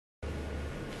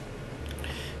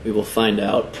We will find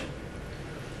out.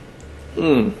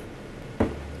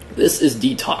 This is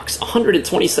Detox.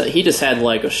 127. He just had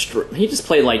like he just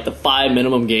played like the 5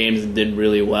 minimum games and did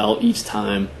really well each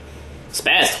time.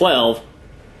 Spaz 12.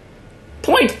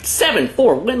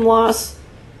 0.74 win-loss.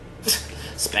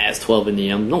 Spaz 12 in the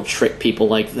end. Don't trick people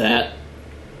like that.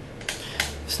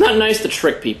 It's not nice to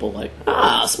trick people like,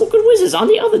 Smoking Wiz is on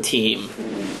the other team.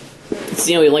 It's,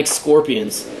 you know, he likes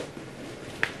scorpions.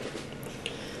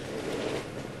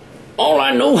 All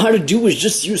I know how to do is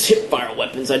just use hipfire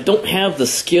weapons. I don't have the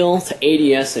skill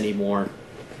to ADS anymore.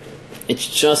 It's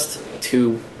just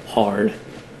too hard.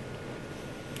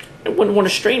 I wouldn't want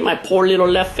to strain my poor little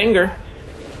left finger.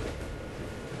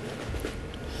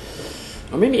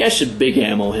 Or maybe I should big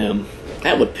ammo him.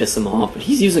 That would piss him off, but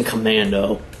he's using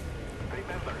commando.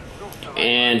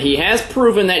 And he has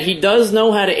proven that he does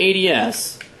know how to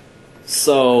ADS.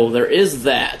 So there is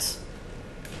that.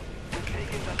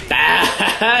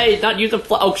 He's not using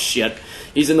oh shit.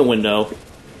 He's in the window.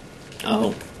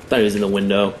 Oh, thought he was in the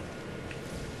window.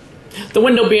 The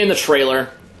window being the trailer.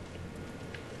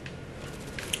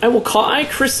 I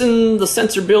christen the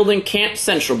sensor building Camp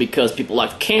Central because people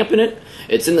like to camp in it.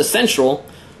 It's in the Central,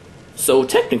 so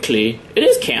technically it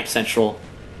is Camp Central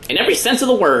in every sense of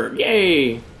the word.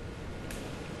 Yay!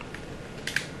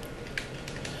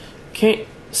 Okay,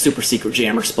 super secret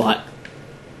jammer spot.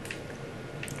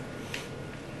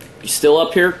 You still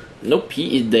up here? Nope,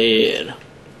 he is dead.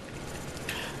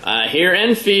 I hear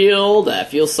Enfield. I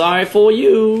feel sorry for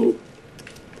you.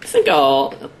 I think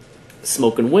I'll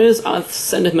Smoking Wiz. I'll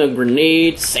send him a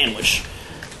grenade sandwich.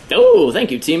 Oh,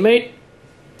 thank you, teammate.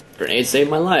 Grenade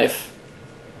saved my life.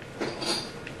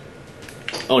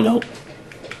 Oh no.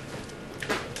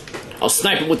 I'll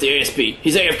snipe him with the ASP.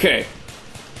 He's AFK.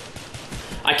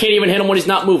 I can't even hit him when he's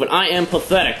not moving. I am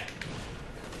pathetic.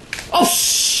 Oh,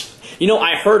 shh! You know,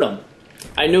 I heard him.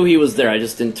 I knew he was there. I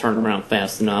just didn't turn around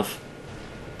fast enough.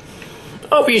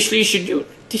 Obviously, should you...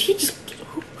 Did he just...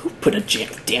 Who put a jam...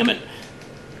 Damn it.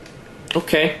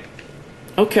 Okay.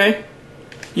 Okay.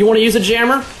 You want to use a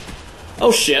jammer?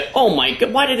 Oh, shit. Oh, my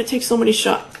God. Why did it take so many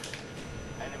shots?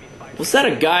 Was that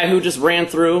a guy who just ran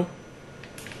through?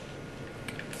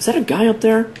 Is that a guy up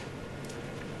there?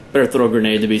 Better throw a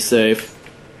grenade to be safe.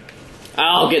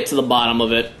 I'll get to the bottom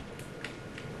of it.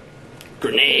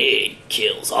 Grenade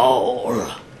kills all.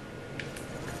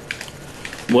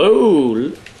 Whoa.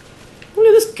 Look at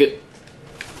this good.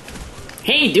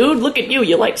 Hey, dude, look at you.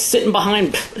 You like sitting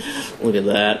behind... Look at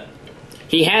that.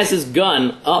 He has his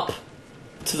gun up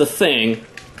to the thing.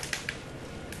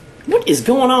 What is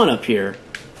going on up here?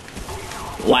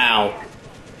 Wow.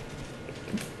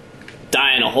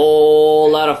 Dying a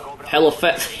whole lot of hell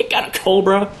effect. He got a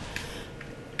Cobra.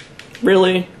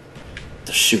 Really?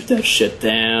 To shoot that shit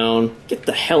down. Get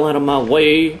the hell out of my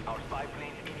way.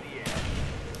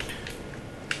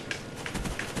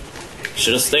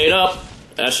 Should have stayed up.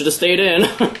 I should have stayed in.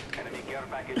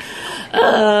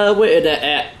 Where that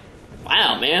at?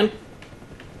 Wow, man.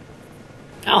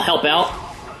 I'll help out.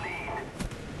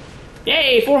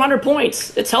 Yay, 400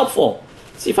 points. It's helpful.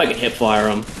 Let's see if I can hip fire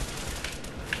him.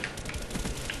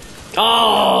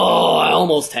 Oh, I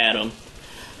almost had him.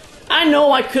 I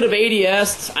know I could have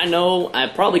ADS'd. I know I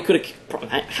probably could have.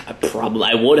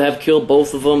 I would have killed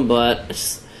both of them, but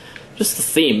it's just the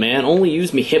theme, man. Only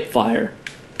use me hip fire.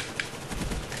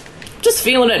 Just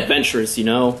feeling adventurous, you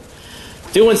know.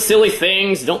 Doing silly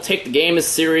things. Don't take the game as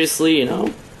seriously, you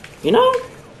know. You know.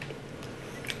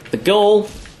 The goal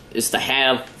is to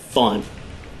have fun.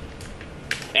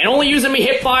 And only using me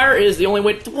hip fire is the only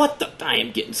way. What the? I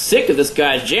am getting sick of this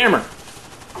guy's jammer.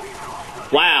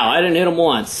 Wow, I didn't hit him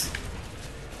once.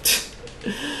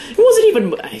 It wasn't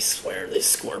even... I swear, these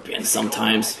scorpions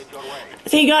sometimes.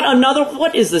 They got another...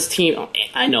 What is this team? Oh,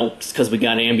 I know, it's because we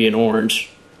got ambient orange.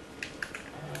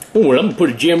 Oh, well, I'm going to put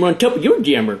a jammer on top of your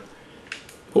jammer.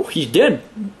 Oh, he's dead.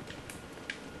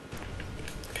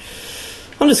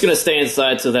 I'm just going to stay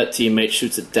inside so that teammate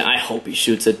shoots it down. I hope he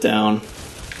shoots it down.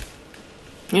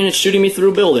 And it's shooting me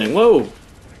through a building. Whoa.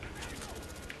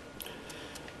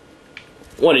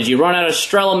 What, did you run out of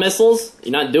Strela missiles?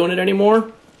 You're not doing it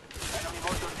anymore?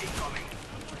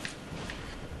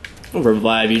 I'll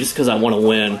revive you just because I want to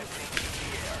win.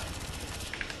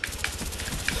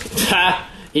 Ha!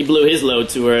 He blew his load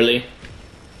too early.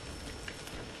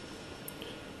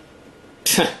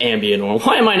 Ambient orange.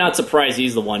 Why am I not surprised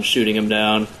he's the one shooting him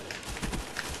down?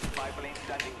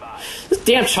 This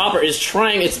damn chopper is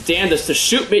trying its damnedest to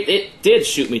shoot me. It did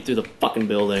shoot me through the fucking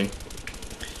building.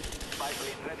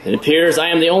 It appears I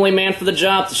am the only man for the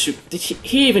job to shoot. Did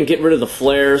he even get rid of the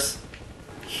flares?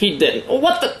 He didn't. Oh,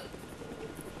 what the?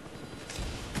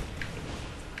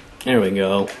 There we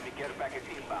go.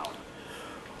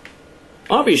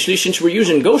 Obviously, since we're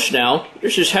using Ghost now,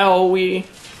 this is how we're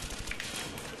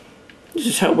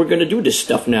gonna do this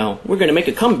stuff now. We're gonna make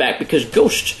a comeback because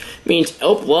Ghost means,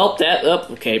 oh, well,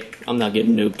 okay, I'm not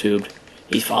getting noob tubed.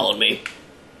 He's followed me.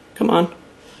 Come on.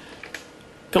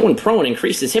 Going prone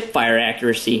increases hipfire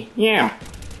accuracy. Yeah.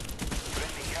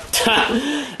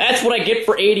 That's what I get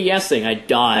for ADSing. I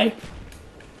die.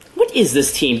 What is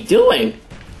this team doing?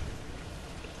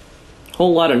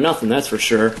 Whole lot of nothing, that's for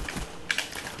sure.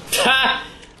 Ha!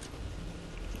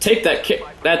 Take that kick.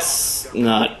 That's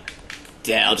not...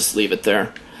 Yeah, I'll just leave it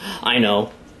there. I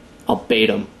know. I'll bait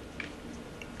him.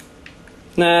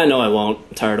 Nah, no I won't.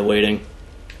 I'm tired of waiting.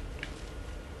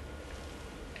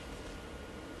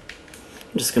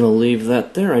 I'm just gonna leave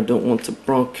that there. I don't want to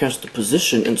broadcast the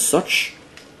position and such.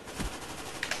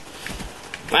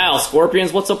 Wow,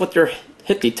 Scorpions, what's up with your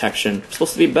hit detection? It's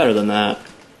supposed to be better than that.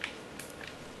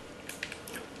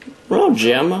 Oh,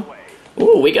 Gemma.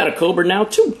 Ooh, we got a Cobra now,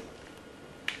 too.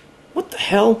 What the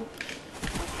hell?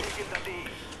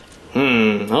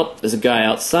 Oh, there's a guy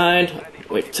outside.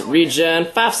 Wait to regen.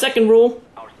 5-second rule.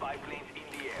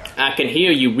 I can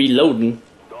hear you reloading.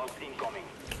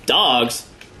 Dogs?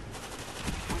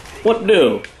 What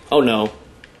do? Oh, no.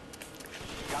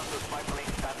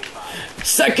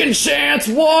 Second chance,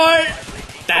 what?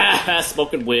 Ah,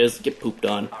 smoking whiz. Get pooped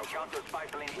on.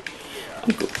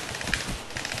 I'm good.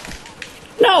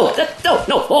 No!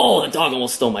 No! Oh, the dog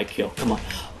almost stole my kill. Come on.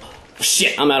 Oh,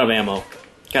 shit, I'm out of ammo.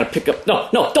 Gotta pick up... No,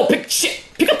 don't pick... Shit!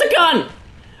 Pick up the gun!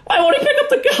 Why won't he pick up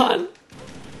the gun?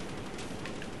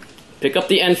 Pick up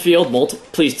the Enfield.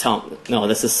 Please tell me. No,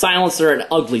 this is silencer, an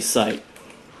ugly sight.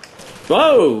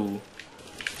 Whoa!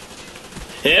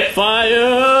 Hip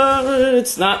fire!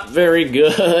 It's not very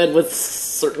good with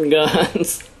certain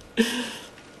guns.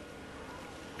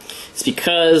 It's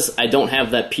because I don't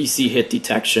have that PC hit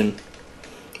detection.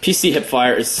 PC hip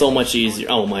fire is so much easier.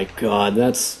 Oh my god,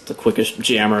 that's the quickest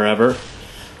jammer ever.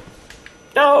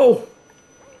 No!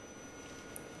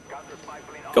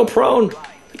 Go prone!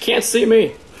 You can't see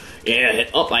me. Yeah,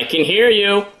 oh, I can hear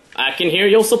you. I can hear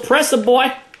you. Suppress it,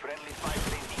 boy. I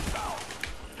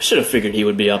should have figured he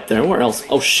would be up there. Where else?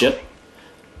 Oh shit.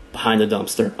 Behind the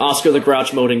dumpster. Oscar the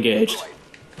Grouch mode engaged.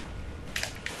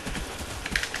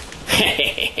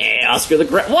 Oscar the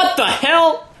Grouch. What the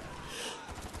hell?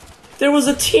 There was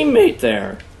a teammate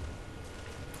there.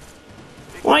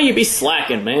 Why you be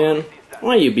slacking, man?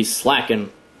 Why you be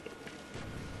slacking?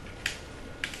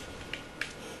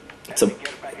 It's a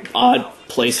odd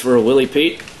place for a Willy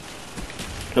Pete.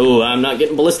 Oh, I'm not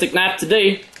getting ballistic knife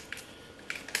today.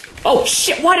 Oh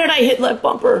shit, why did I hit that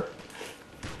bumper?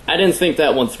 I didn't think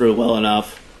that one through well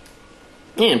enough.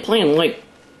 Man, playing like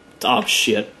dog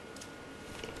shit.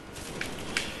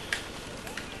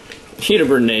 Heat a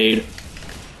grenade.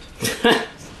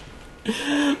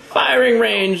 Firing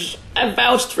range. I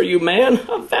vouched for you, man.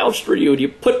 I vouched for you. You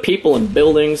put people in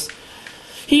buildings.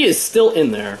 He is still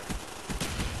in there.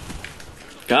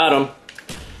 Got him.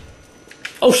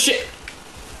 Oh shit.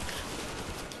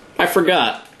 I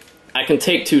forgot. I can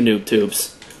take 2 noob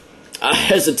tubes. I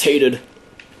hesitated.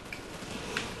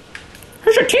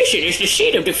 Hesitation is the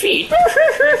seed of defeat.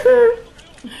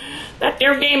 That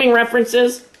there gaming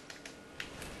references.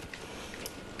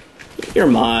 You're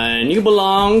mine. You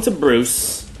belong to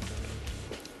Bruce.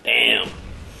 Damn.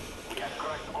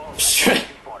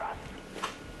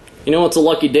 You know, it's a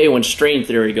lucky day when Strain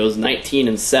Theory goes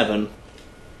 19-7.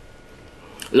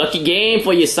 Lucky game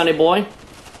for you, sonny boy.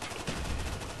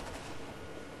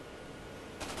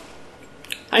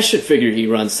 I should figure he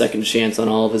runs second chance on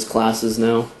all of his classes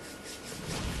now.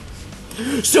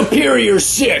 Superior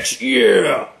 6,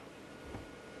 yeah!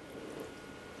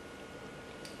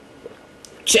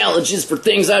 Challenges for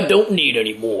things I don't need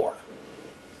anymore.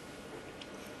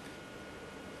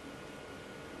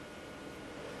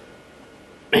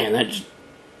 Man, that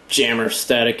jammer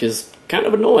static is kind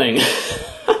of annoying.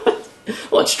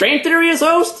 What, Strain Theory is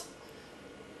host?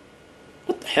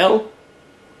 What the hell?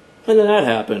 When did that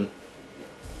happen?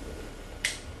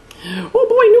 Oh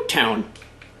boy, Nuketown.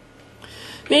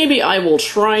 Maybe I will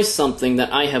try something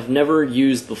that I have never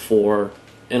used before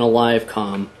in a live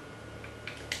comm.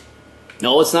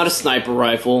 No, it's not a sniper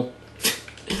rifle.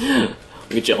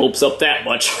 Get your hopes up that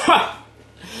much. I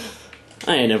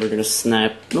ain't never gonna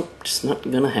snipe. Nope, just not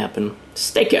gonna happen.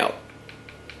 Stakeout.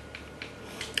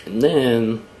 And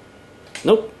then...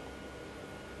 Nope.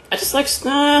 I just like...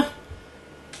 I'm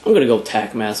gonna go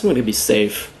TAC mask. I'm gonna be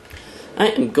safe. I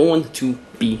am going to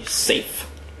be safe.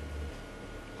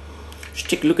 Just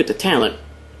take a look at the talent.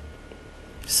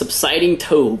 Subsiding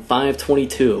Toe,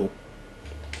 522.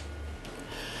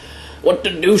 What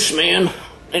the douche, man?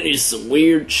 That is some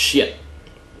weird shit.